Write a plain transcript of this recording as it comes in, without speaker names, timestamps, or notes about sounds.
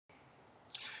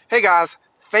Hey guys,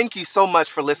 thank you so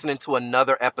much for listening to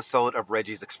another episode of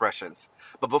Reggie's Expressions.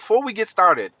 But before we get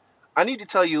started, I need to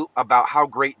tell you about how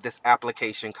great this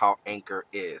application called Anchor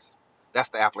is. That's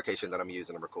the application that I'm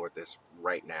using to record this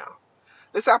right now.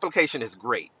 This application is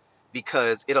great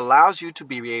because it allows you to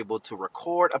be able to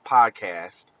record a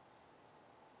podcast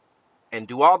and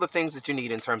do all the things that you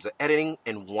need in terms of editing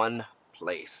in one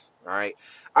place. All right.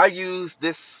 I used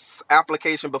this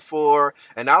application before,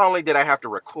 and not only did I have to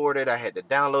record it, I had to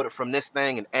download it from this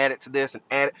thing and add it to this and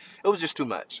add it. It was just too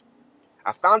much.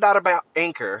 I found out about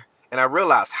Anchor and I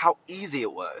realized how easy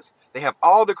it was. They have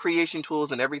all the creation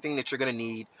tools and everything that you're going to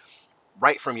need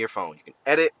right from your phone. You can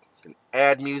edit, you can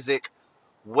add music,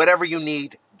 whatever you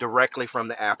need directly from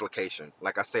the application.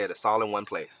 Like I said, it's all in one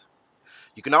place.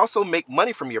 You can also make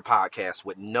money from your podcast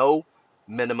with no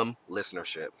minimum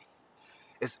listenership.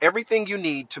 It's everything you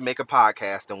need to make a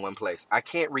podcast in one place. I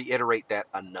can't reiterate that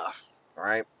enough. All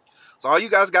right. So all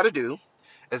you guys got to do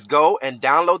is go and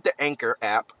download the Anchor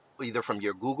app, either from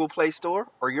your Google Play Store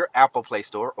or your Apple Play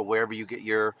Store or wherever you get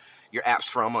your apps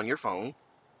from on your phone.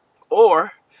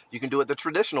 Or you can do it the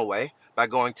traditional way by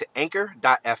going to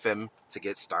anchor.fm to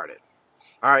get started.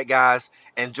 All right, guys,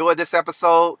 enjoy this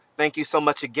episode. Thank you so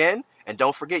much again. And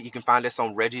don't forget, you can find us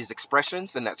on Reggie's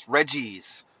Expressions, and that's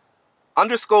Reggie's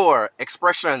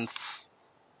 _expressions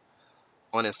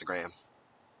on Instagram.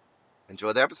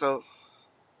 Enjoy the episode.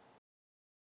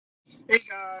 Hey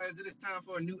guys, it is time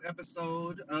for a new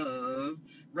episode of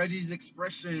Reggie's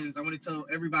Expressions. I want to tell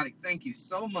everybody thank you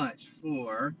so much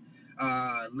for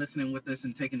listening with us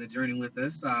and taking the journey with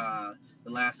us.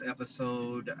 The last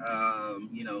episode,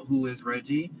 Who is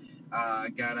Reggie?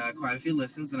 Got quite a few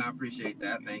listens, and I appreciate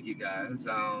that. Thank you guys.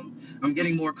 I'm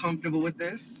getting more comfortable with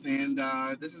this, and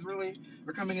this is really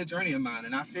becoming a journey of mine.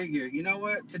 And I figure, you know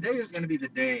what? Today is going to be the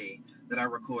day that I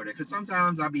recorded, because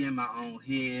sometimes I'll be in my own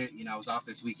head. I was off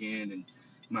this weekend and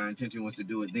my intention was to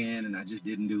do it then and I just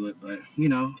didn't do it, but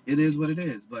it is what it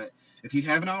is. But if you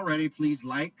haven't already, please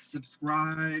like,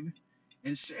 subscribe,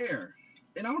 and share.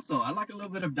 And also, I like a little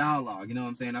bit of dialogue. You know what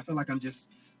I'm saying? I feel like I'm just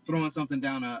throwing something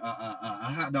down a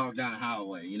hot dog down a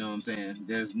highway. You know what I'm saying?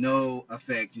 There's no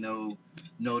effect, no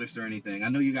notice or anything. I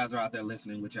know you guys are out there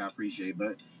listening, which I appreciate,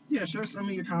 but yeah, share some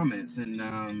of your comments and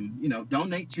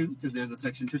donate too, because there's a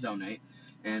section to donate.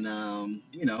 And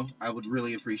I would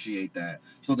really appreciate that.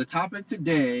 So the topic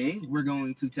today we're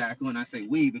going to tackle, and I say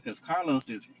we because Carlos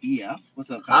is here. What's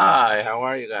up, Carlos? Hi, how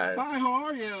are you guys? Fine, how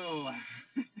are you?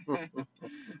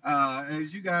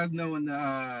 As you guys know, in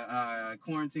the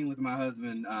quarantine with my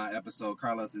husband episode,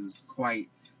 Carlos is quite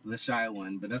the shy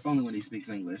one, but that's only when he speaks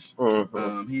English.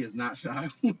 He is not shy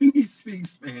when he speaks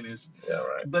Spanish. Yeah,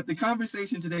 right. But the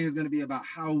conversation today is going to be about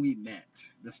how we met,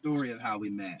 the story of how we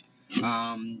met.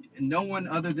 No one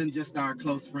other than just our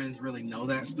close friends really know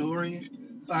that story,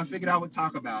 so I figured I would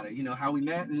talk about it. How we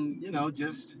met, and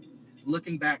just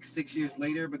looking back 6 years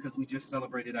later, because we just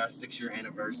celebrated our 6-year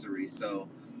anniversary. So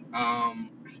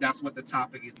that's what the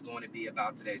topic is going to be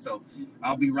about today. So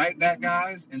I'll be right back,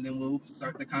 guys, and then we'll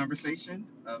start the conversation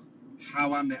of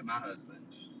how I met my husband.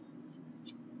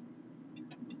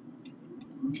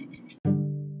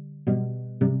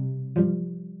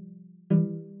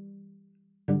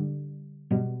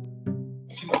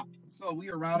 So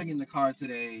we are routing in the car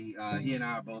today. He and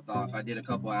I are both off. I did a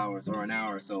couple hours or an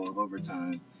hour or so of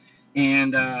overtime.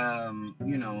 And,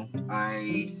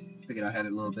 I figured I had a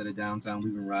little bit of downtime.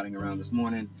 We've been routing around this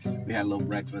morning. We had a little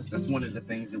breakfast. That's one of the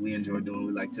things that we enjoy doing.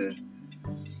 We like to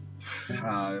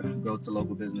go to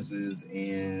local businesses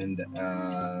and,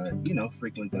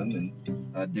 frequent them.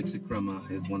 And Dixie Crema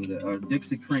is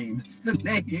Dixie Cream is the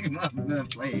name of the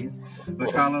place.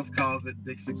 But Carlos calls it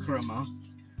Dixie Crema.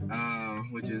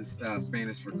 Which is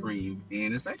Spanish for cream,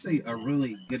 and it's actually a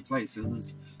really good place. It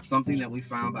was something that we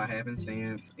found by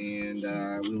happenstance, and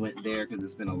we went there because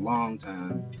it's been a long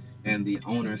time, and the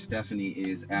owner, Stephanie,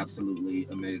 is absolutely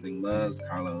amazing, loves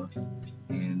Carlos,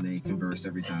 and they converse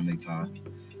every time they talk.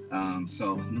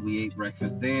 So we ate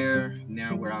breakfast there.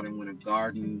 Now we're out in Winter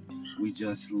Garden. We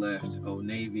just left Old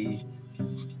Navy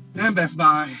and Best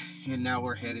Buy, and now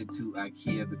we're headed to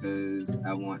IKEA because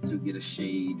I want to get a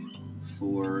shade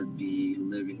for the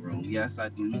living room. Yes, I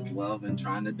do dwell in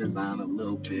trying to design a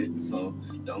little bit, so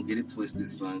don't get it twisted,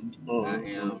 son. I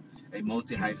am a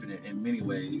multi-hyphenate in many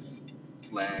ways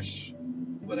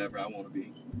 / whatever I want to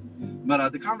be.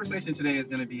 But the conversation today is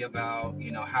going to be about,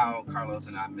 how Carlos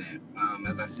and I met.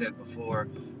 As I said before,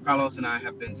 Carlos and I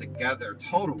have been together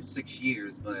total 6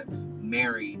 years, but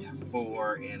married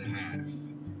 4.5.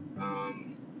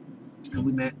 And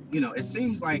we met, it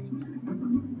seems like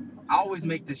I always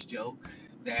make this joke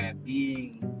that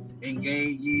being in gay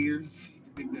years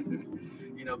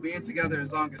You know, being together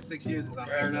as long as 6 years is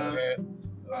unheard of.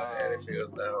 Go ahead if it was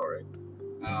down, right?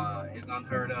 Is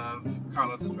unheard of.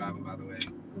 Carlos is driving, by the way.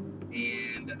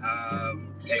 And,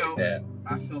 you know, That.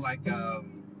 I feel like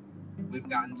we've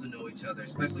gotten to know each other,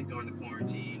 especially during the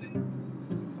quarantine. And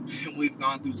we've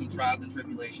gone through some trials and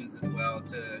tribulations as well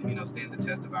to, you know, stand the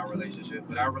test of our relationship.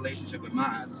 But our relationship, in my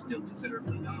eyes, is still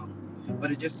considerably young.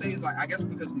 But it just seems like, I guess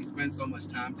because we spend so much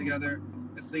time together,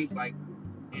 it seems like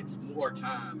it's more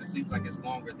time. It seems like it's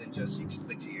longer than just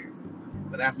 6 years.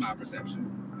 But that's my perception.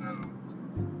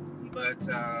 But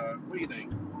what do you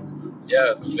think?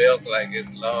 Yes, feels like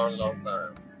it's long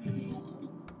time.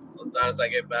 Sometimes I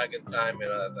get back in time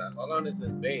and I was like, how long has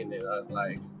this been? And I was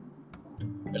like, I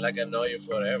feel like I know you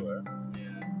forever.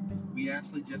 Yeah. We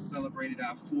actually just celebrated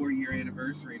our 4-year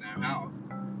anniversary in our house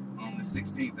on the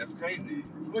 16th. That's crazy.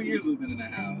 4 years we've been in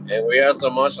that house. And we are so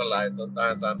much alike.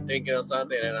 Sometimes I'm thinking of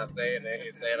something and I say it and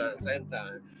he say it at the same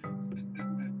time.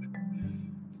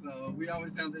 So we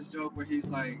always have this joke where he's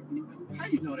like, how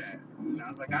you know that? And I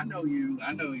was like, I know you.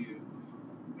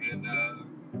 And,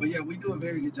 but yeah, we do a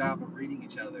very good job of reading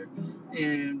each other.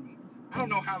 And I don't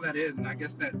know how that is. And I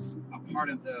guess that's a part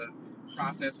of the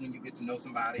process when you get to know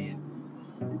somebody and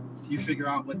you figure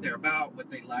out what they're about, what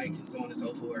they like, and so on and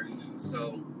so forth.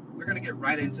 So we're going to get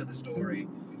right into the story.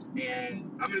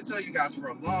 And I'm going to tell you guys, for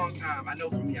a long time, I know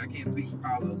for me, I can't speak for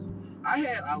Carlos, I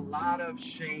had a lot of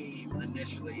shame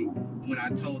initially when I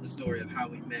told the story of how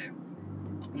we met.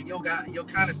 And you'll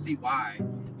kind of see why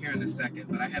here in a second,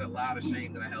 but I had a lot of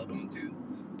shame that I held on to.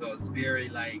 So I was very,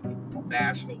 like,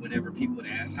 bashful whenever people would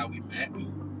ask how we met.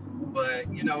 But,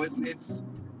 you know, it's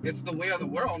the way of the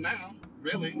world now,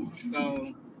 really.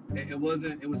 So it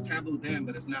was taboo then,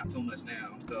 but it's not so much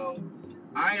now. So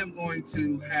I am going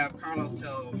to have Carlos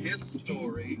tell his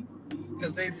story,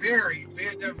 because they're very,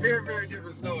 very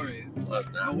different stories. But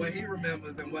what he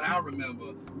remembers and what I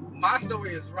remember. My story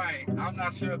is right. I'm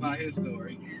not sure about his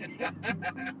story.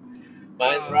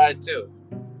 Mine's right too.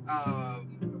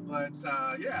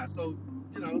 Yeah, so,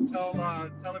 you know,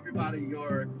 tell everybody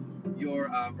your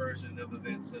version of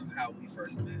events of how we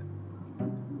first met.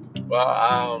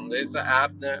 Well, there's an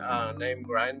app named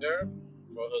Grindr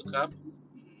for hookups.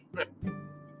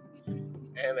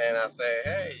 And then I say,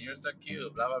 hey, you're so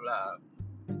cute, blah, blah, blah.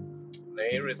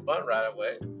 They respond right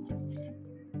away.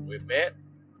 We met.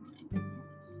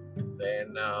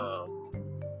 Then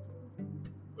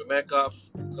we met a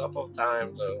couple of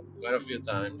times, or quite a few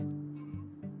times.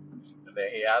 And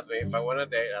then he asked me if I want to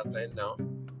date. I said no.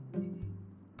 And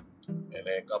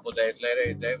then a couple of days later,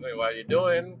 he texts me, what are you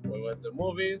doing? We went to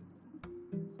movies.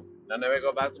 I never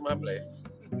go back to my place.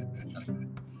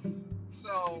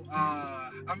 So,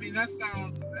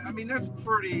 that's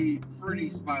pretty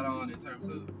spot on in terms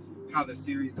of how the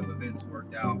series of events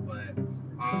worked out. But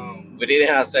we didn't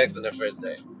have sex on the first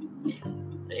day.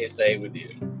 And he said we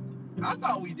did. I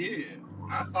thought we did.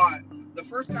 I thought the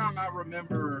first time I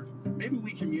remember, maybe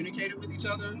we communicated with each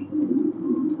other.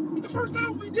 The first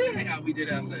time we did hang out, we did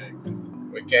have sex.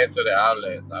 We came to the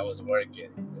outlet. I was working.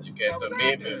 You came to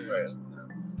meet me first.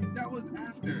 That was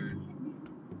after.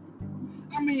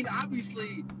 I mean,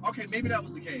 obviously, okay, maybe that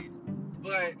was the case,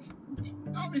 but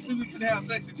obviously we could have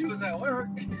sex if you was at work.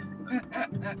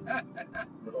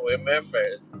 We met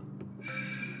first.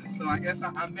 So I guess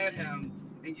I met him,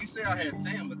 and you say I had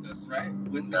Sam with us, right?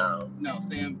 No,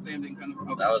 Sam didn't come.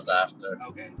 Okay. That was after.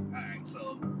 Okay, all right.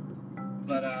 So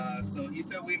he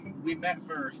said we met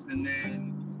first, and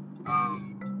then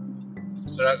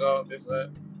should I go this way?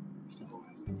 Oh, I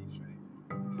have to keep straight.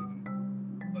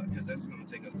 But because that's gonna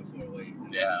take us to 408.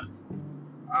 Yeah.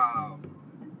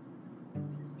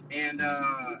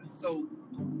 So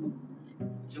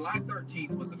July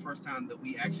 13th was the first time that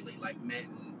we actually met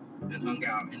and hung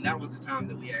out, and that was the time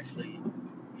that we actually,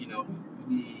 you know,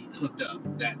 we hooked up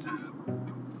that time.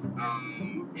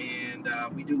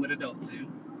 We do what adults do.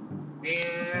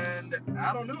 And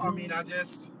I don't know. I mean, I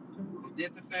just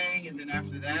did the thing, and then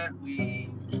after that, we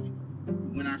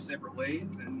went our separate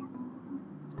ways. And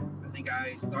I think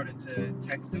I started to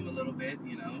text him a little bit,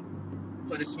 you know,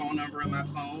 put his phone number in my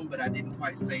phone, but I didn't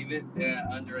quite save it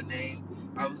under a name.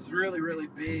 I was really, really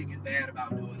big and bad about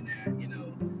doing that, you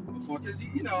know, before, because,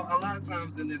 you know, a lot of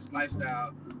times in this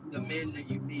lifestyle, the men that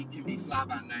you meet can be fly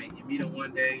by night. You meet them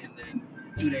one day, and then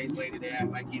 2 days later they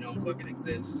act like you don't fucking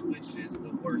exist, which is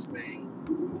the worst thing.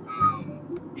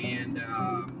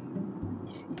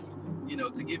 You know,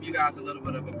 to give you guys a little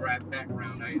bit of a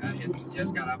background, I had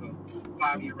just got out of a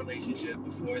 5-year relationship.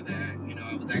 Before that, you know,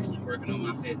 I was actually working on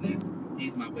my fitness.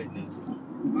 He's my witness.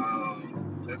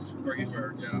 That's Fergie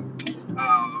Ferg, y'all.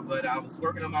 But I was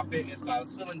working on my fitness, so I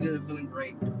was feeling good, feeling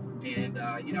great. And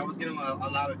I was getting a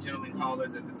lot of gentleman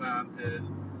callers at the time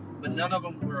but none of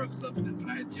them were of substance.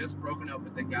 And I had just broken up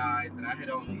with the guy that I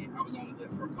was only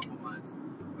with for a couple months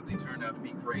because he turned out to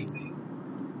be crazy.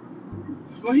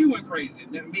 Well, he went crazy.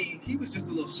 He was just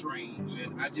a little strange,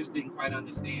 and I just didn't quite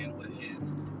understand what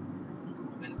his.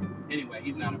 And anyway,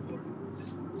 he's not important.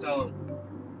 So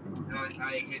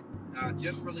I had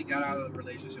just really got out of the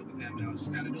relationship with him, and I was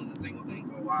just kind of doing the single thing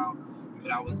for a while.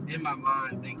 But I was in my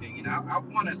mind thinking, I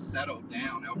want to settle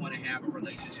down. I want to have a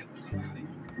relationship with somebody.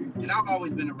 And I've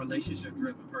always been a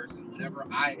relationship-driven person. Whenever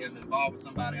I am involved with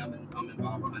somebody, I'm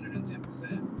involved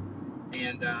 110%.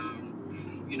 And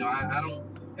I don't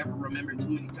ever remember too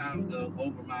many times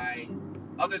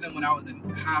other than when I was in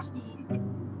high school,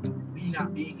 me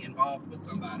not being involved with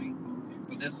somebody.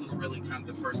 So this was really kind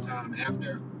of the first time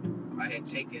after I had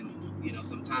taken,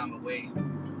 some time away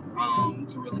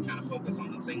to really kind of focus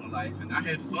on the single life. And I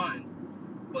had fun,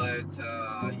 but,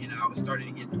 I was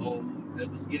starting to get old. I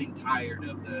was getting tired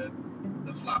of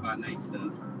the fly-by-night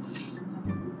stuff.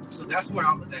 So that's where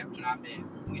I was at when I met,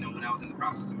 when I was in the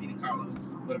process of meeting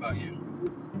Carlos. What about you?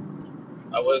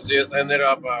 I was just ended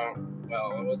up,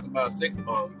 it was about 6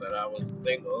 months that I was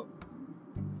single.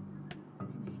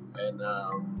 And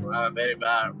I had a very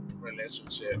bad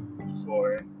relationship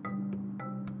before.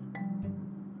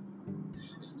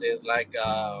 It seems like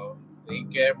he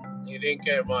didn't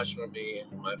care much for me,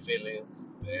 my feelings,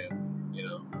 and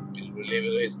he was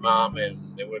living with his mom,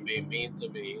 and they were being mean to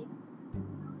me,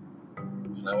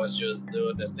 and I was just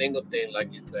doing the single thing,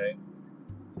 like you say,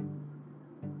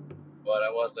 but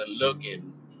I wasn't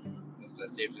looking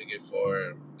specifically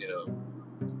for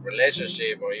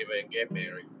relationship or even get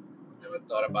married. Never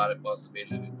thought about it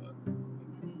possibility, but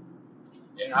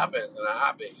it happens, and I'm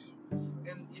happy.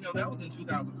 And that was in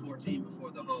 2014 before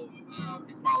the whole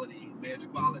marriage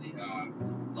equality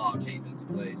law came into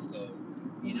place. So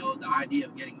the idea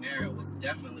of getting married was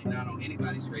definitely not on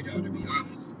anybody's radar, to be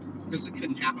honest, because it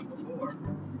couldn't happen before.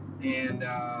 And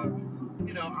I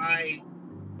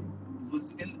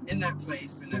was in that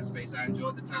place, in that space. I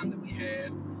enjoyed the time that we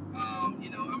had.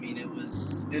 It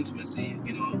was intimacy, and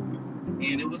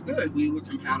it was good. We were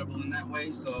compatible in that way.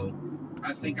 So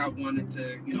I think I wanted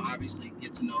to, obviously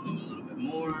get to know him a little bit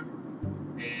more.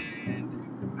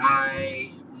 And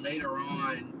I later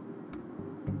on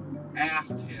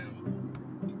asked him,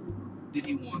 did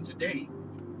he want to date?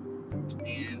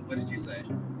 And what did you say?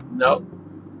 No.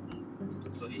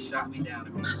 So he shot me down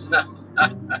immediately.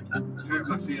 Hurt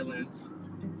my feelings.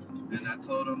 And I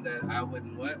told him that I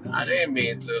wouldn't what? I didn't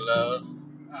mean to, love.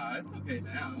 It's okay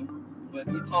now. But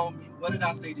you told me, what did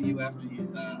I say to you after you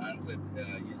said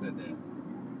that?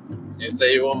 You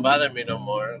say you won't bother me no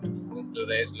more. And 2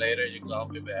 days later, you call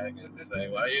me back and say,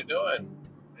 what are you doing?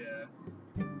 Yeah.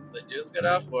 So just get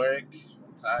off work.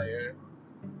 I'm tired.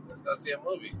 Let's go see a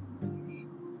movie.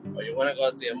 Or you want to go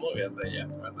see a movie? I say,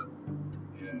 yes, why not?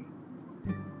 Yeah.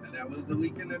 And that was the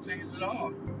weekend that changed it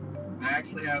all. I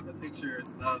actually have the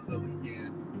pictures of the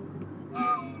weekend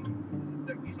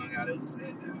that we hung out.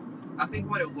 I think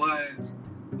what it was,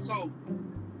 so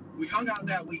we hung out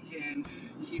that weekend.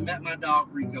 He met my dog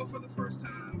Rico for the first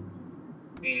time.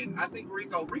 And I think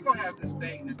Rico has this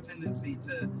tendency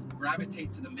to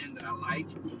gravitate to the men that I like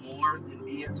more than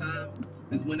me at times.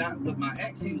 Because with my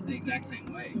ex, he was the exact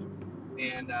same way.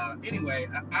 And anyway,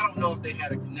 I don't know if they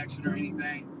had a connection or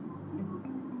anything.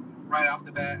 Right off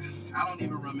the bat, I don't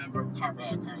even remember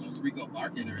Carlos Rico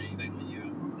barking or anything with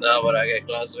you. No, but I get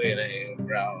close to it and he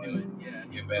growl. Yeah,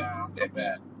 you better stay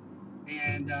back.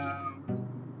 And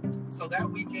so that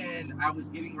weekend, I was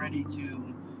getting ready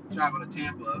to travel to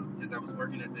Tampa because I was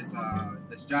working at this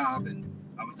job, and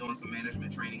I was doing some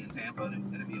management training in Tampa, and it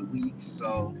was going to be a week.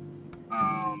 So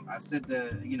I said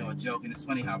a joke, and it's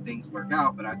funny how things work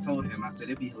out. But I told him, I said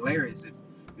it'd be hilarious if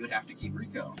you would have to keep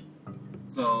Rico.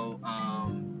 So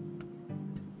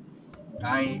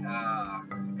I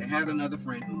had another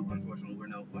friend who, unfortunately,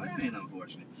 it ain't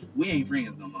unfortunate. We ain't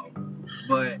friends no more.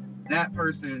 But that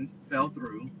person fell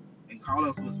through, and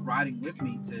Carlos was riding with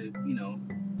me to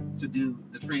do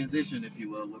the transition, if you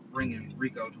will, with bringing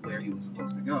Rico to where he was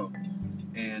supposed to go.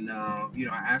 And, I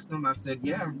asked him, I said,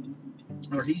 yeah.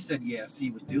 Or he said yes,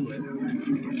 he would do it.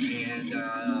 And,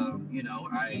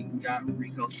 I got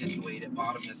Rico situated,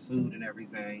 bought him his food and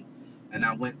everything. And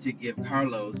I went to give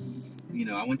Carlos,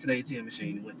 I went to the ATM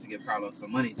machine and went to give Carlos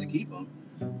some money to keep him.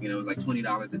 It was like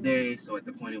 $20 a day. So at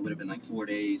the point, it would have been like 4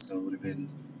 days. So it would have been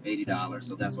 $80.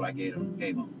 So that's what I gave him.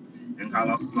 And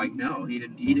Carlos was like, no, he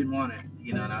didn't want it.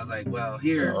 And I was like, well,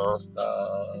 here. Oh,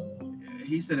 stop.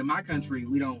 He said, in my country,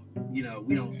 we don't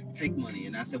take money.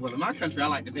 And I said, well, in my country, I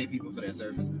like to pay people for their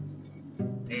services.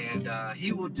 And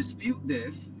he will dispute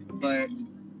this But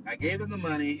I gave him the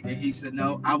money, and he said,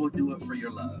 "No, I will do it for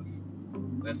your love."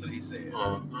 That's what he said.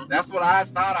 Mhm. That's what I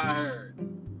thought I heard.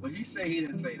 But he said he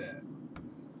didn't say that.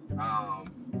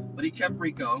 But he kept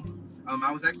Rico.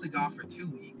 I was actually gone for 2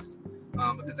 weeks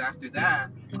because after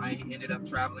that, I ended up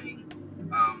traveling.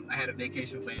 I had a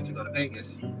vacation plan to go to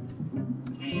Vegas,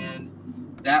 and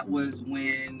that was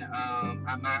when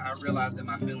I realized that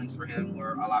my feelings for him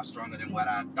were a lot stronger than what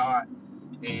I thought.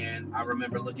 And I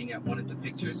remember looking at one of the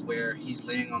pictures where he's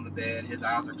laying on the bed, his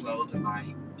eyes are closed, and my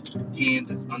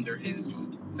hand is under his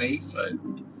face.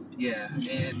 Nice. Yeah,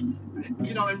 and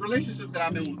in relationships that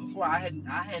I've been with before, I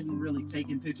hadn't really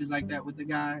taken pictures like that with the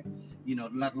guy,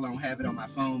 let alone have it on my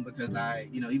phone, because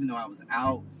even though I was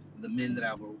out, the men that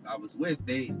I was with,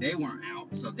 they weren't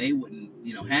out, so they wouldn't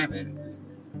have it.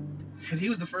 And he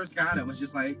was the first guy that was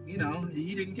just like, he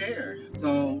didn't care.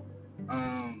 So,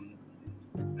 and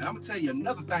I'm gonna tell you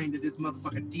another thing that this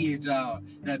motherfucker did, y'all,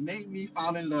 that made me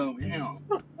fall in love with him.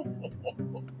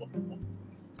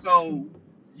 So,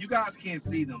 you guys can't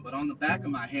see them, but on the back of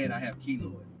my head, I have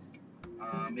keloids.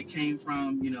 It came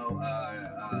from,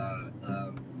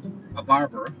 a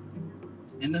barber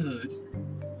in the hood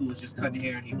who was just cutting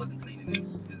hair and he wasn't cleaning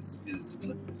his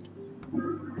clippers.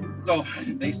 So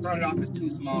they started off as 2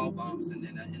 small bumps, and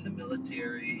then in the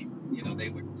military, they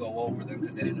would go over them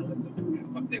because they didn't know what the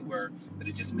fuck they were, but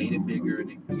it just made it bigger,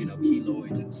 and it,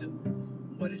 keloid into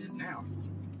what it is now.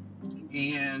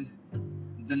 And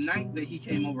the night that he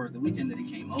came over, the weekend that he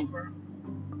came over,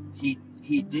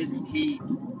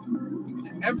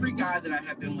 every guy that I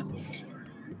had been with before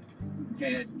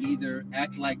had either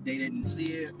act like they didn't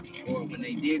see it, or when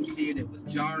they did see it, it was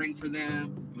jarring for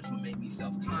them, which would make me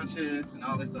self-conscious and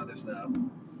all this other stuff. And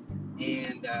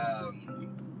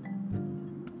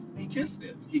he kissed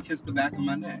it. He kissed the back of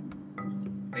my neck.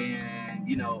 And,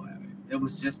 it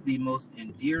was just the most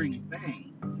endearing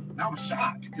thing. And I was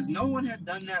shocked because no one had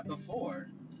done that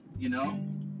before, And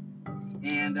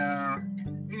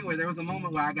anyway, there was a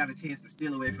moment where I got a chance to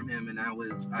steal away from him, and I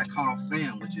called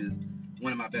Sam, which is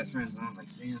one of my best friends, and I was like,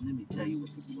 "Sam, let me tell you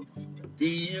what this motherfucker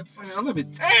did. Sam, let me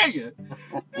tell you.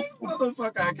 This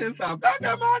motherfucker kissed the back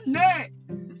of my neck."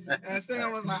 And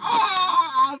Sam was like,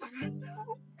 "Oh!" I was like,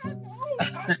 I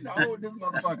know this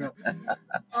motherfucker.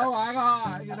 Oh my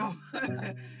God,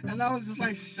 And I was just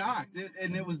like shocked.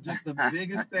 And it was just the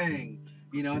biggest thing,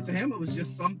 and to him it was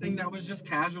just something that was just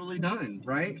casually done,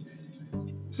 right?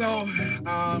 So,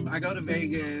 I go to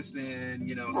Vegas, and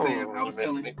Sam, I was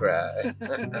telling me cry.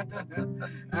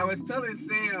 I was telling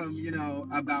Sam,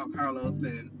 about Carlos,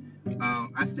 and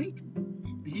I think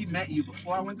he met you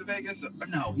before I went to Vegas.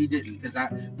 No, he didn't, because I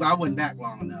wasn't back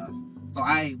long enough. So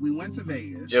we went to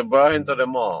Vegas. You brought him to the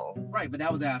mall. Right, but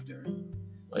that was after.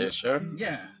 Are you sure?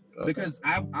 Yeah, okay. Because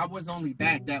I was only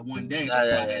back that one day.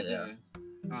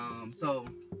 So,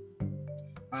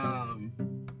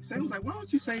 Sam was like, "Why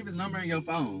don't you save his number in your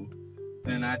phone?"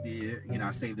 And I did. I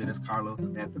saved it as Carlos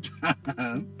at the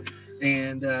time.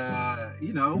 And,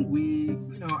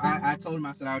 I told him,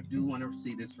 I said, I do want to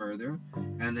see this further.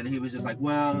 And then he was just like,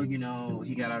 well,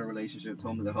 he got out of a relationship,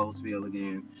 told me the whole spiel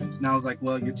again. And I was like,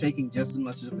 well, you're taking just as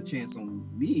much of a chance on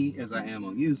me as I am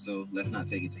on you, so let's not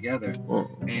take it together.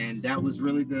 And that was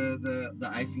really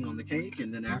the icing on the cake.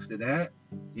 And then after that,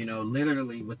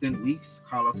 literally within weeks,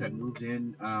 Carlos had moved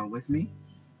in with me.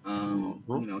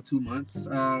 2 months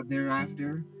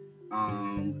thereafter.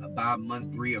 About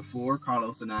month 3 or 4,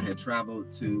 Carlos and I had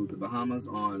traveled to the Bahamas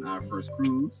on our first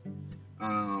cruise.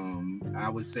 I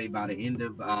would say by the end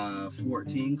of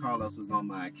 14, Carlos was on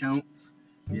my accounts.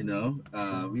 We had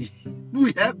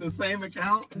the same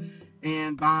account,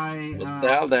 and by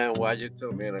tell them why you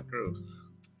took me on a cruise.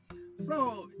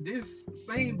 So this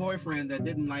same boyfriend that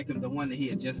didn't like him, the one that he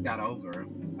had just got over,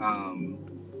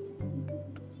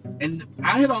 and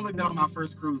I had only been on my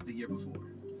first cruise the year before.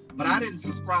 But I didn't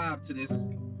subscribe to this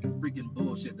freaking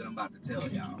bullshit that I'm about to tell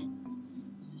y'all.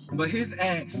 But his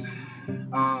ex,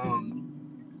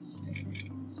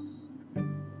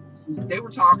 they were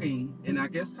talking, and I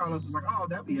guess Carlos was like, "Oh,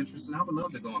 that'd be interesting. I would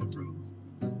love to go on a cruise."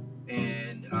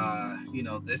 And,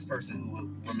 this person who will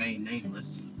remain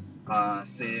nameless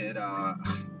said,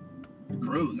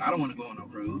 "Cruise? I don't want to go on no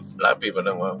cruise." Black people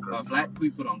don't go on cruise. Black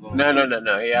people don't go on cruise.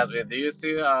 No. He asked me, "Do you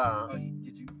see...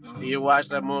 Do you watch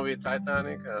that movie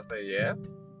Titanic?" I said, "Yes."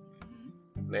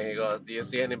 Mm-hmm. Then he goes, "Do you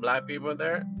see any black people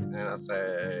there?" And I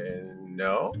said,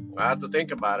 "No." I had to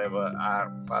think about it, but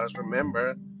if I just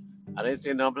remember, I didn't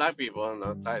see no black people on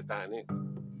the Titanic.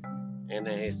 And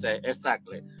then he said,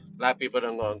 "Exactly. Black people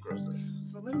don't go on cruises."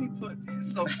 So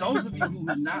those of you who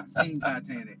have not seen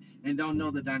Titanic and don't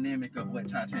know the dynamic of what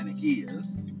Titanic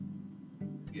is,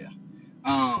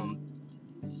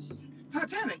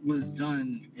 Titanic was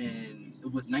done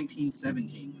it was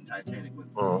 1917 when Titanic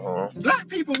was. Mm-hmm. Black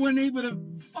people weren't able to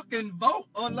fucking vote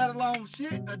or let alone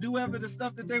shit or do ever the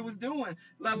stuff that they was doing,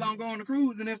 let alone go on the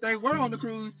cruise. And if they were on the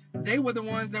cruise, they were the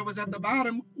ones that was at the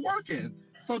bottom working.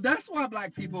 So that's why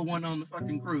black people went on the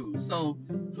fucking cruise. So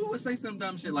who would say some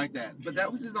dumb shit like that? But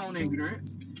that was his own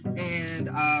ignorance. And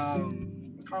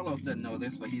Carlos doesn't know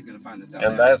this, but he's gonna find this out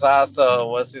And now. that's also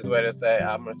what's his way to say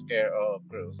I'm scared of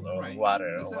cruise or Right. water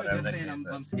or Instead of whatever just the saying case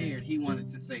I'm is. scared, he wanted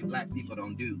to say black people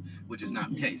don't do, which is not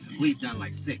the case. We've done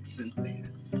like 6 since then.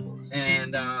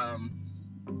 And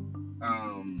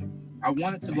I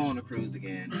wanted to go on a cruise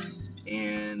again,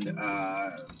 and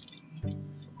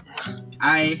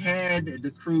I had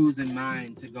the cruise in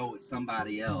mind to go with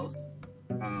somebody else.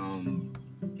 And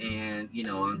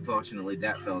unfortunately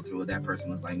that fell through. That person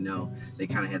was like, no. They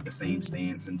kind of had the same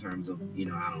stance in terms of,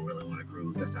 I don't really want to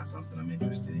cruise. That's not something I'm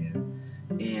interested in.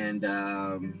 And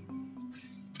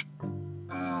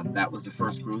that was the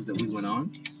first cruise that we went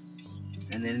on.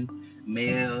 And then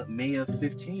May of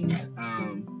 15,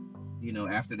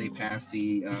 after they passed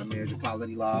the marriage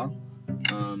equality law,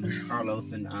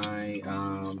 Carlos and I,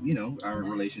 our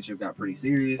relationship got pretty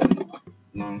serious.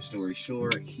 Long story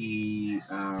short,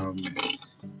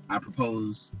 I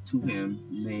proposed to him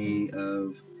May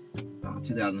of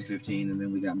 2015, and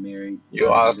then we got married. You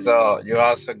also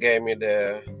gave me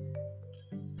the,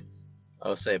 I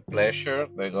would say, pleasure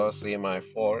to go see my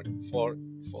folks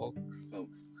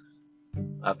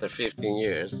after 15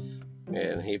 years,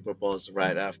 and he proposed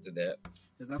right after that.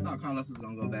 Because I thought Carlos was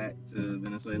going to go back to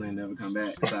Venezuela and never come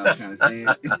back, so I was kind of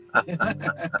scared.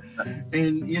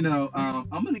 And,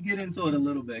 I'm going to get into it a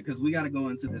little bit because we got to go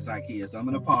into this IKEA. So I'm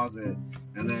going to pause it,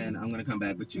 and then I'm going to come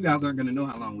back. But you guys aren't going to know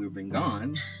how long we've been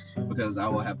gone because I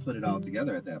will have put it all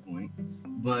together at that point.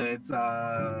 But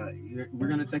we're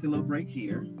going to take a little break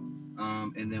here,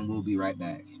 and then we'll be right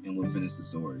back, and we'll finish the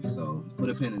story. So put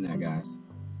a pin in that, guys.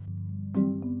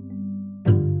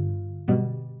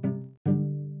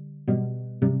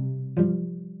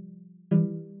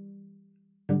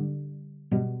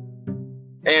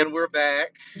 And we're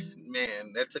back.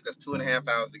 Man, that took us 2.5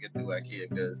 hours to get through IKEA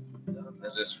because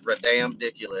it's just damn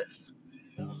ridiculous.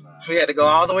 We had to go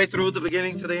all the way through the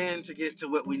beginning to the end to get to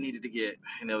what we needed to get.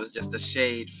 And it was just a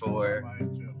shade for...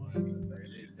 It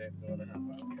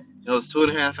was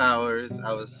 2.5 hours.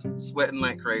 I was sweating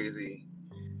like crazy.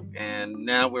 And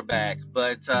now we're back.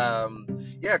 But,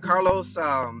 Carlos,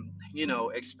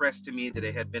 expressed to me that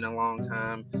it had been a long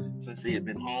time since he had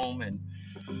been home. And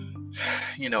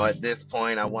at this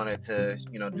point, I wanted to,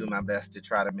 do my best to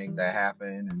try to make that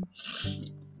happen.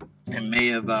 And in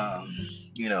May of,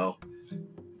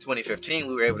 2015,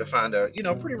 we were able to find a,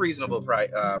 pretty reasonable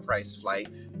price flight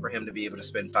for him to be able to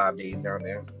spend 5 days down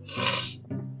there.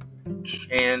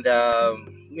 And,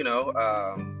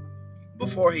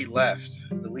 before he left,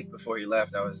 the week before he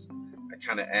left, I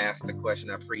kind of asked the question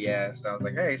I pre-asked. I was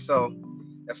like, hey, so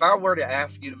if I were to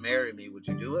ask you to marry me, would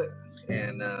you do it?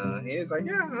 And he was like,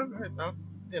 yeah,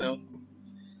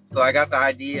 So I got the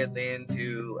idea then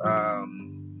to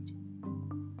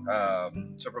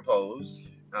propose.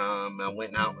 I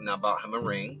went out and I bought him a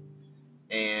ring,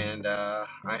 and I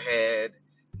had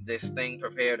this thing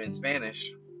prepared in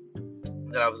Spanish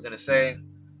that I was gonna say.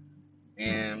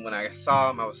 And when I saw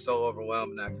him, I was so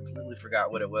overwhelmed, and I completely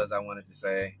forgot what it was I wanted to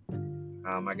say.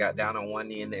 I got down on one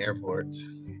knee in the airport,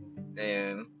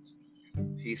 and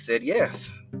he said yes.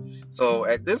 So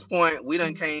at this point, we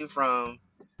done came from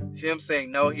him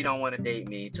saying no, he don't want to date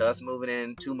me, to us moving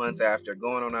in 2 months after,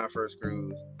 going on our first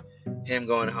cruise, him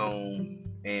going home,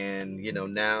 and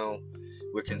now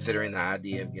we're considering the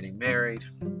idea of getting married.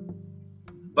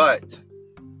 But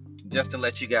just to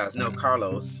let you guys know,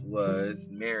 Carlos was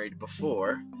married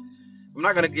before. I'm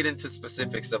not going to get into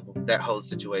specifics of that whole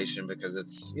situation because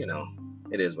it's,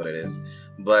 it is what it is.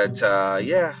 But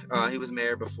he was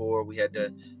married before. We had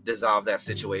to dissolve that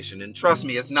situation. And trust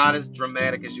me, it's not as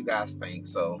dramatic as you guys think.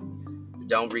 So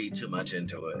don't read too much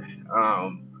into it.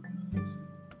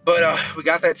 But we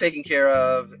got that taken care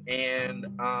of. And,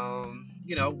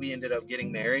 we ended up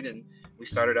getting married. And we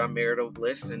started our marital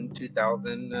bliss in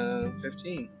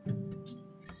 2015.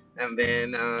 And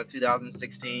then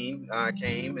 2016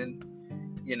 came, and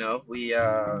we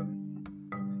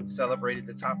celebrated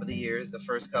the top of the year as the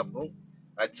first couple.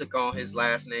 I took on his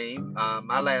last name.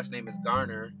 My last name is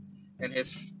Garner, and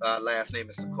his last name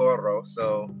is Socorro.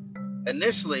 So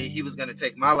initially he was going to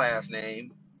take my last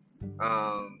name,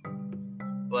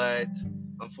 but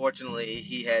unfortunately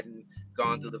he hadn't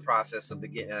gone through the process of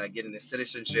getting his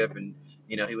citizenship, and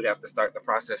he would have to start the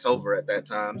process over at that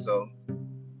time. So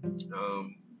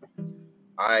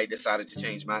I decided to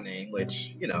change my name,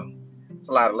 which It's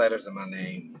a lot of letters in my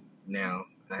name now.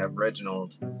 I have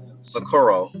Reginald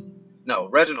Socorro. No,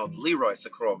 Reginald Leroy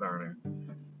Socorro Garner.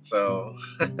 So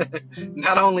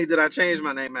not only did I change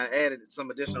my name, I added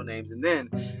some additional names, and then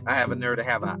I have a nerve to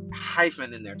have a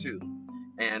hyphen in there too.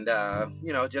 And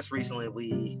just recently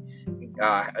we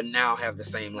now have the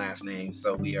same last name,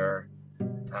 so we are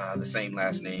the same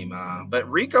last name. But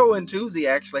Rico and Tuzi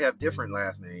actually have different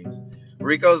last names.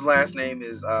 Rico's last name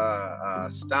is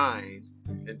Stein,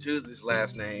 and Tuzi's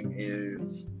last name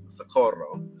is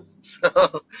Socorro.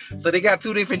 So they got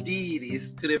two different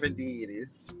deities.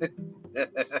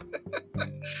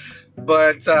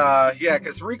 But yeah,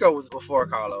 because Rico was before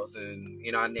Carlos, and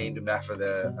I named him after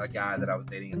a guy that I was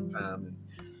dating at the time, and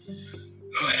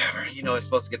whatever. It's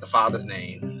supposed to get the father's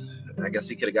name. I guess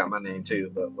he could have got my name too,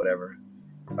 but whatever.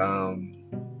 And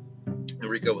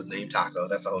Rico was named Taco.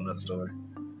 That's a whole nother story.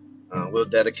 We'll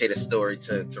dedicate a story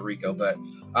to Rico, but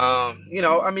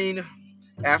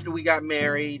after we got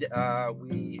married,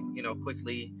 we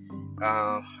quickly,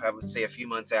 I would say a few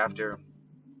months after,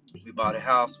 we bought a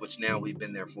house, which now we've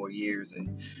been there 4 years,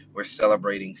 and we're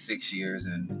celebrating 6 years.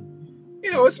 And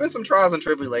it's been some trials and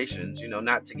tribulations.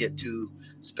 Not to get too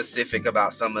specific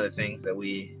about some of the things that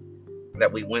we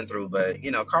went through, but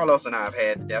Carlos and I have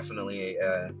had definitely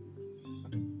a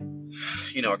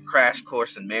crash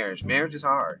course in marriage. Marriage is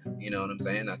hard. You know what I'm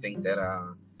saying? I think that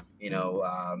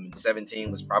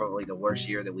 17 was probably the worst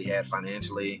year that we had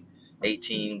financially.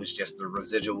 18 was just the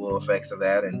residual effects of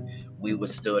that, and we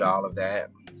withstood all of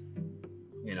that.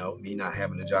 Me not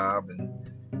having a job and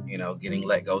getting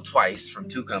let go twice from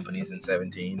 2 companies in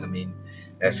 17. I mean,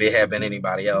 if it had been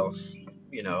anybody else,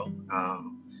 I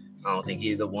don't think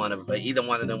either one of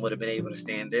them would have been able to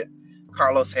stand it.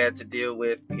 Carlos had to deal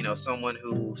with someone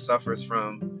who suffers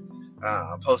from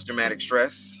post-traumatic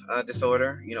stress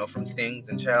disorder, from things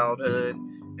in childhood,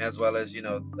 as well as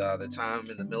the time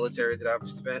in the military that I've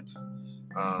spent.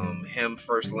 Him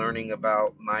first learning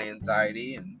about my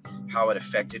anxiety and how it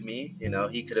affected me.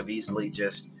 He could have easily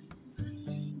just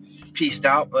pieced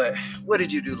out, but what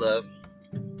did you do, love?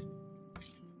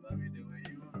 Love you the way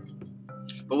you are.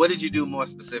 But what did you do more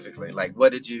specifically? Like,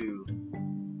 what did you?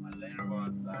 I learned about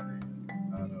anxiety,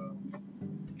 how to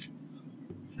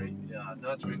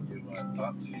not treat you, but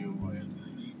talk to you and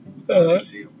how to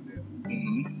deal with it.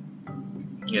 Mm-hmm.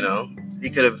 He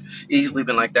could have easily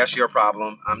been like, that's your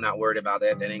problem. I'm not worried about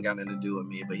that. That ain't got nothing to do with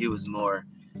me. But he was in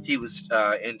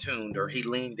tuned, or he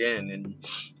leaned in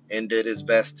and did his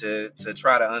best to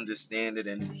try to understand it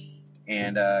and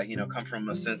come from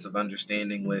a sense of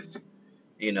understanding with,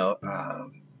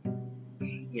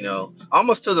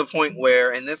 almost to the point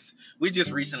where, and this, we just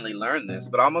recently learned this,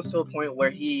 but almost to a point where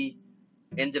he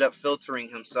ended up filtering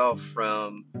himself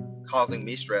from causing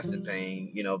me stress and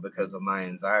pain, because of my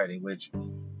anxiety, which,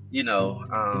 being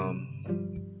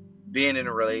in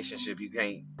a relationship, you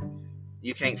can't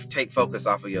take focus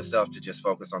off of yourself to just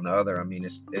focus on the other. I mean,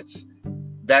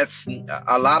 that's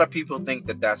a lot of people think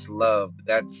that that's love.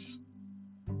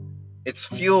 It's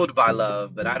fueled by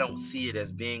love, but I don't see it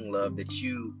as being love, that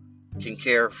you can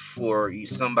care for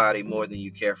somebody more than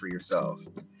you care for yourself.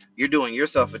 You're doing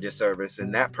yourself a disservice,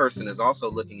 and that person is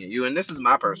also looking at you, and this is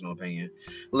my personal opinion,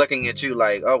 looking at you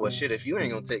like, oh, well, shit, if you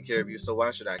ain't gonna take care of you, so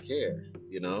why should I care?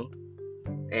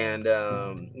 And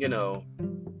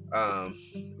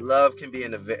love can be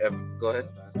go ahead.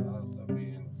 That's also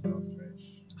being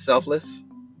selfish. Selfless?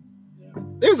 Yeah.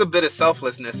 There's a bit of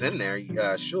selflessness in there,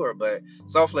 sure, but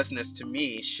selflessness to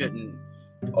me shouldn't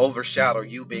overshadow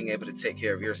you being able to take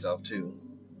care of yourself too.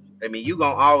 I mean, you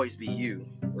gonna always be you,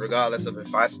 regardless of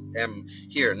if I am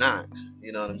here or not.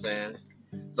 You know what I'm saying?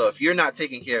 So if you're not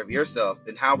taking care of yourself,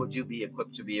 then how would you be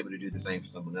equipped to be able to do the same for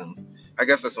someone else? I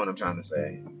guess that's what I'm trying to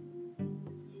say.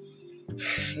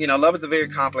 Love is a very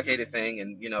complicated thing,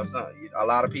 and a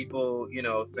lot of people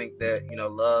think that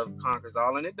love conquers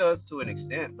all, and it does to an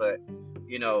extent, but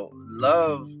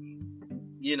love,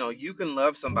 you can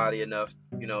love somebody enough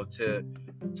to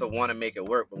want to make it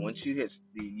work, but once you hit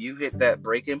that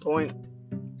breaking point,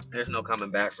 there's no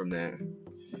coming back from that.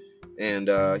 And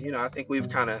I think we've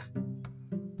kind of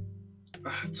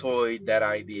toyed that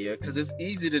idea, because it's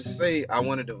easy to say I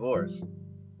want a divorce,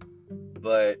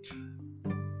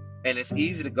 and it's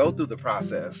easy to go through the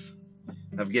process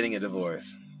of getting a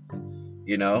divorce.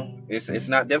 It's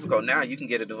not difficult now. You can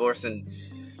get a divorce in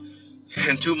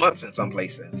 2 months in some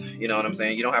places. You know what I'm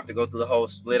saying? You don't have to go through the whole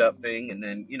split up thing, and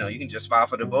then you can just file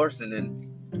for divorce, and then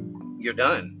you're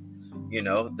done.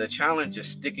 The challenge is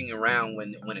sticking around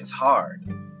when it's hard.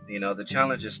 The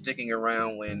challenge is sticking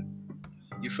around when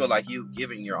you feel like you've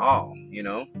given your all,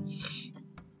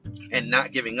 and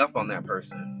not giving up on that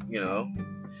person.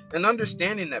 and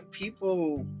understanding that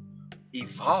people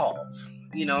evolve.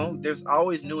 There's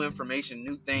always new information,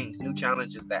 new things, new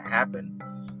challenges that happen.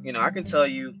 I can tell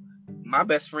you, my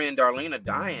best friend Darlena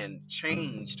dying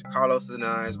changed Carlos and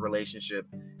I's relationship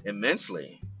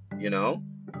immensely. You know,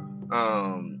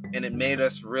 and it made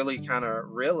us really kind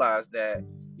of realize that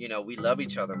we love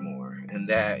each other more, and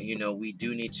that we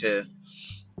do need to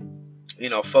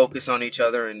focus on each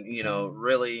other, and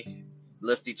really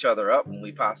lift each other up when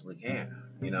we possibly can.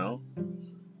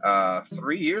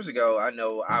 3 years ago, I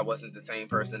know I wasn't the same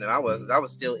person that I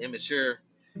was still immature,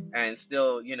 and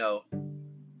still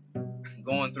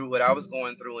going through what I was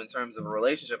going through in terms of a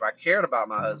relationship. I cared about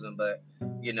my husband, but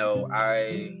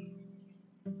I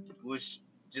was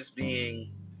just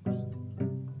being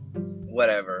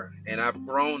whatever. And I've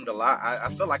grown a lot.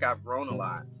 I feel like I've grown a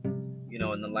lot,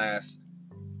 in the last,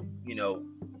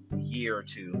 year or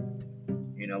two.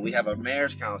 We have a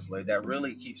marriage counselor that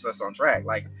really keeps us on track.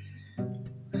 Like,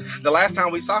 the last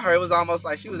time we saw her, it was almost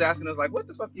like she was asking us, like, what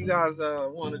the fuck you guys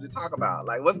wanted to talk about?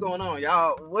 Like, what's going on,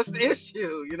 y'all? What's the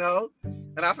issue,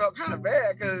 And I felt kind of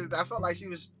bad, because I felt like she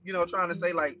was, trying to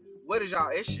say, like, what is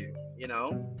y'all issue,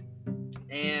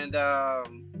 And,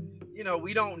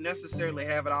 we don't necessarily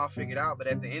have it all figured out, but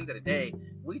at the end of the day,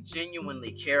 we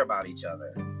genuinely care about each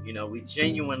other. We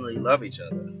genuinely love each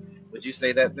other. Would you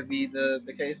say that to be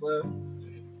the case, love?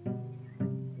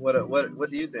 What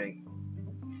do you think?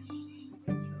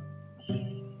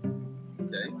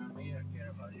 Okay. Me, I care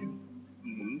about you.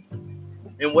 hmm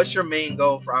And what's your main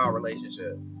goal for our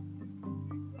relationship?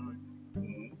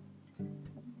 hmm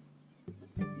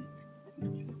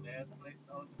To dance like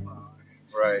those far.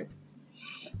 Right.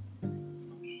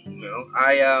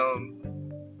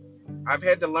 I've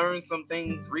had to learn some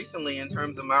things recently in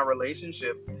terms of my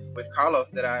relationship with Carlos,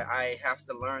 that I have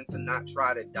to learn to not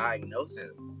try to diagnose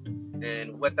him.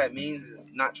 And what that means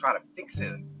is not try to fix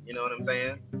him. You know what I'm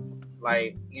saying?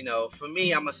 Like, for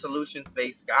me, I'm a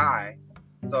solutions-based guy.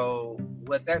 So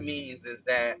what that means is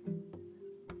that,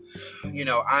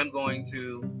 I'm going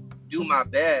to do my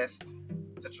best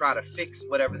to try to fix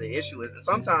whatever the issue is. And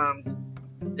sometimes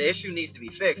the issue needs to be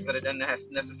fixed, but it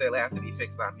doesn't necessarily have to be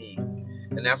fixed by me.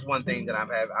 And that's one thing that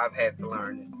I've had to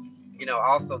learn.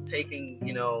 Also taking,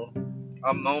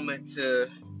 a moment to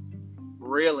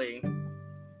really,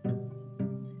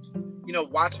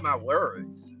 watch my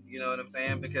words. You know what I'm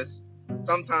saying? Because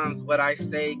sometimes what I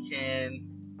say can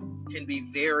be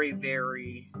very,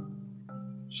 very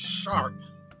sharp,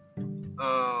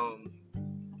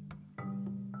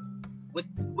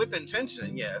 with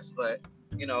intention, yes, but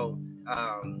it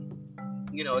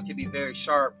can be very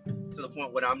sharp to the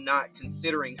point where I'm not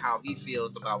considering how he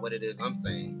feels about what it is I'm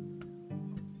saying.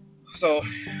 So,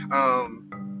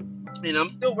 I'm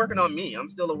still working on me. I'm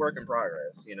still a work in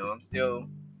progress. I'm still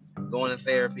going to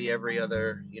therapy every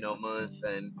other, month,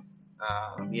 and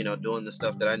doing the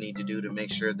stuff that I need to do to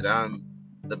make sure that I'm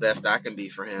the best I can be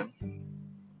for him.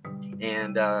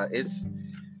 And it's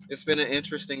been an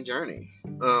interesting journey.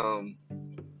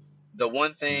 The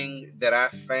one thing that I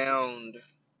found,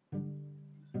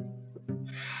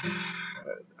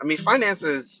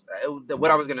 finances. What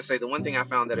I was gonna say, the one thing I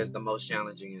found that is the most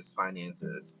challenging is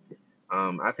finances.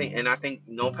 I think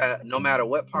no matter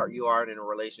what part you are in a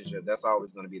relationship, that's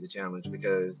always going to be the challenge,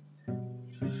 because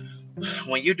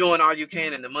when you're doing all you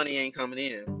can and the money ain't coming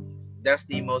in, that's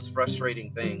the most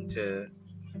frustrating thing to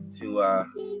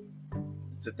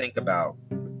think about.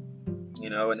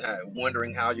 And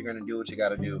wondering how you're going to do what you got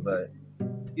to do. But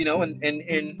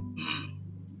and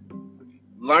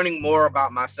learning more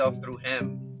about myself through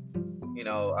him.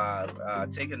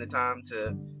 Taking the time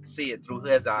to see it through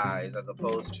his eyes, as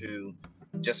opposed to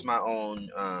just my own,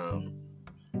 own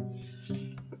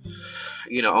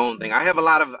thing. I have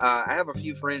a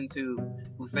few friends who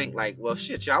think like, well,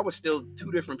 shit, y'all was still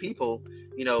two different people.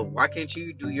 Why can't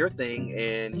you do your thing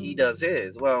and he does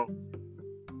his? Well,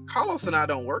 Carlos and I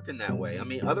don't work in that way.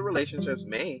 Other relationships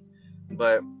may,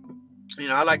 but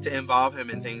I like to involve him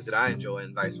in things that I enjoy,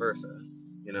 and vice versa.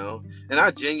 And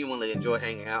I genuinely enjoy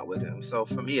hanging out with him. So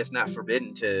for me, it's not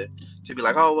forbidden to be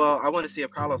like, oh well, I want to see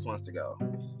if Carlos wants to go.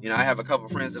 I have a couple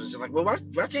friends that are just like, well,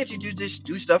 why can't you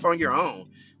do stuff on your own?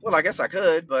 Well, I guess I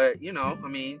could, but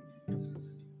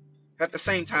at the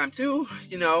same time too,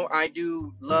 I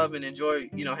do love and enjoy,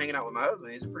 hanging out with my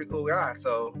husband. He's a pretty cool guy.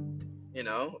 So,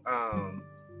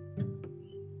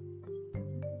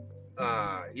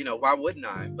 why wouldn't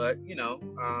I? But,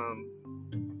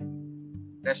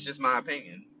 that's just my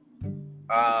opinion.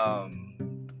 Yeah.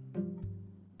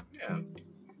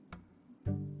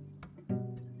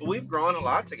 But we've grown a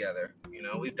lot together.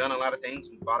 We've done a lot of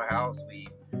things. We bought a house. We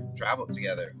traveled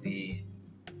together. We,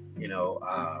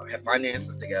 have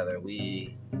finances together.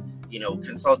 We,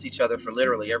 consult each other for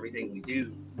literally everything we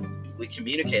do. We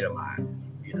communicate a lot,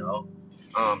 you know.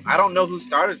 I don't know who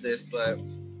started this, but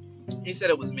he said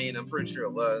it was me, and I'm pretty sure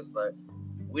it was. But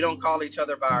we don't call each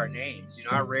other by our names.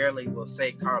 I rarely will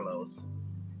say Carlos,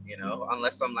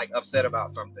 unless I'm like upset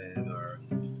about something, or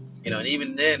and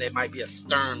even then it might be a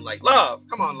stern like love.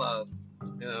 Come on, love,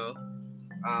 you know.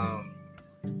 Um,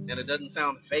 and it doesn't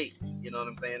sound fake. You know what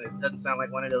I'm saying? It doesn't sound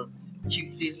like one of those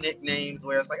cutesy nicknames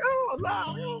where it's like, oh,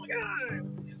 love, oh my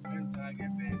god. Just when I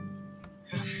get mad.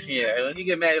 Yeah, when he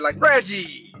get mad, you're like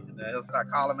Reggie, and then he'll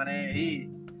start calling my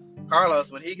name.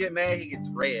 Carlos, when he get mad, he gets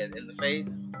red in the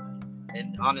face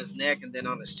and on his neck and then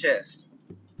on his chest.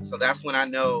 So that's when I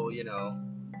know,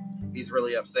 he's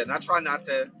really upset. And I try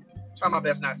my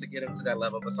best not to get him to that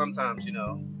level, but sometimes,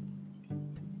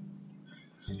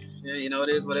 it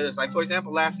is what it is. Like, for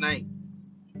example, last night,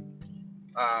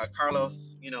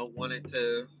 Carlos, wanted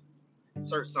to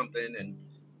search something, and,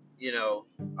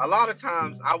 a lot of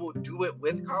times I will do it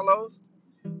with Carlos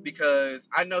because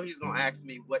I know he's going to ask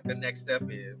me what the next step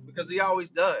is, because he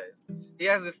always does. He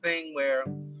has this thing where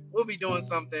we'll be doing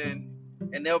something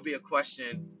and there'll be a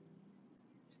question.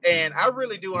 And I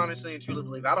really do honestly and truly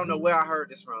believe, I don't know where I heard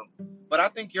this from, but I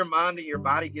think your mind and your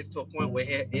body gets to a point where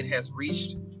it has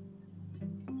reached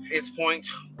its point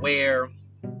where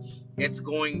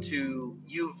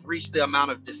you've reached the amount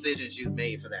of decisions you've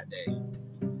made for that day.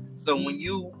 So when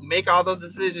you make all those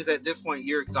decisions at this point,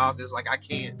 you're exhausted. It's like, I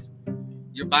can't.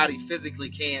 Your body physically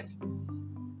can't,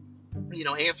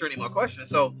 answer any more questions.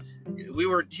 So we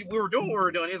were doing what we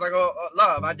were doing. He's like, oh,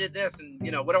 love, I did this, and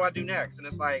what do I do next? And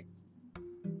it's like,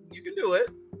 you can do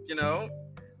it.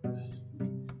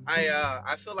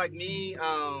 I feel like me,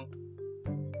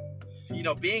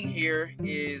 being here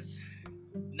is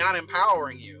not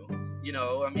empowering you.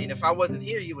 If I wasn't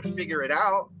here, you would figure it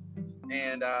out.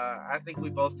 And I think we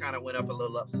both kind of went up a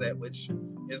little upset, which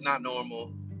is not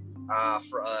normal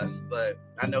for us. But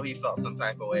I know he felt some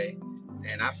type of way,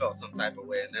 and I felt some type of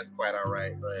way, and that's quite all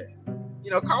right. But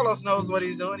Carlos knows what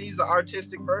he's doing. He's an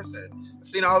artistic person.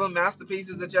 Seen all the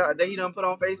masterpieces that he done put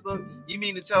on Facebook. You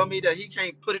mean to tell me that he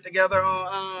can't put it together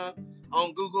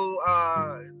on Google,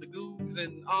 the Googs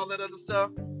and all that other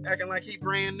stuff, acting like he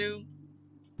brand new?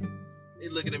 He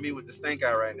looking at me with the stank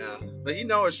eye right now, but he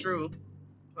know it's true.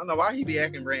 I don't know why he be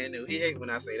acting brand new. He hate when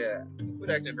I say that. Quit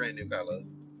acting brand new,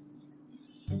 Carlos.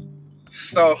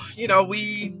 So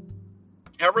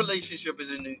our relationship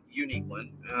is a unique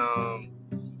one.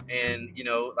 And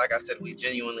like I said, we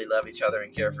genuinely love each other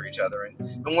and care for each other,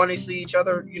 and want to see each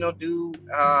other, do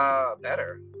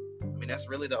better. That's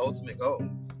really the ultimate goal.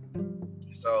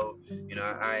 So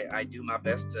I do my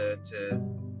best to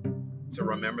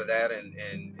remember that, and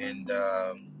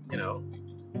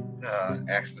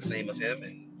ask the same of him,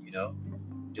 and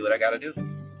do what I gotta do.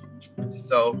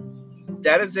 So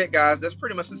that is it, guys. That's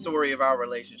pretty much the story of our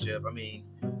relationship.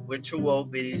 We're two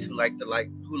old biddies who like to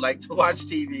watch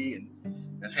TV and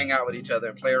hang out with each other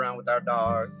and play around with our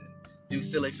dogs and do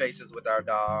silly faces with our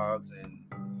dogs, and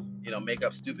make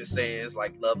up stupid sayings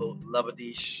like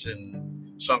lovadish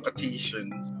and shankatish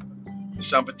and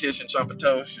shampatish and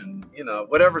shampatosh, and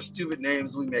whatever stupid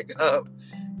names we make up,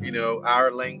 our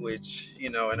language,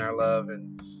 and our love,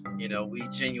 and we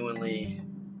genuinely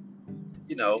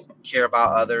care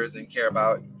about others and care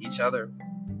about each other,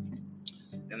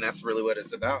 and that's really what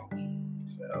it's about.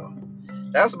 So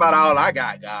that's about all I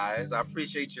got, guys. I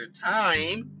appreciate your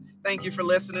time. Thank you for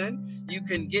listening. You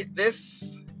can get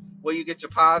this where you get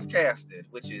your podcasted,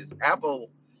 which is Apple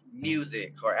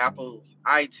Music or Apple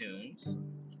iTunes.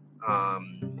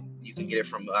 You can get it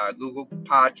from Google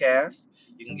Podcasts.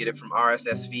 You can get it from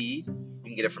RSS Feed. You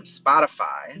can get it from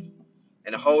Spotify,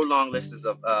 and a whole long list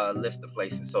of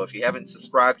places. So if you haven't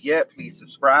subscribed yet, please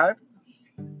subscribe.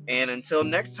 And until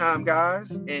next time,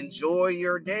 guys, enjoy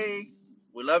your day.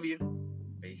 We love you.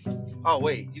 Peace. Oh,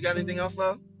 wait, you got anything else,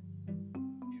 love?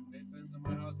 Listen to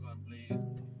my husband,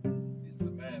 please. He's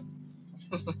the best.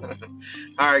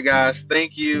 All right, guys.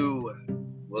 Thank you.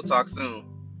 We'll talk soon.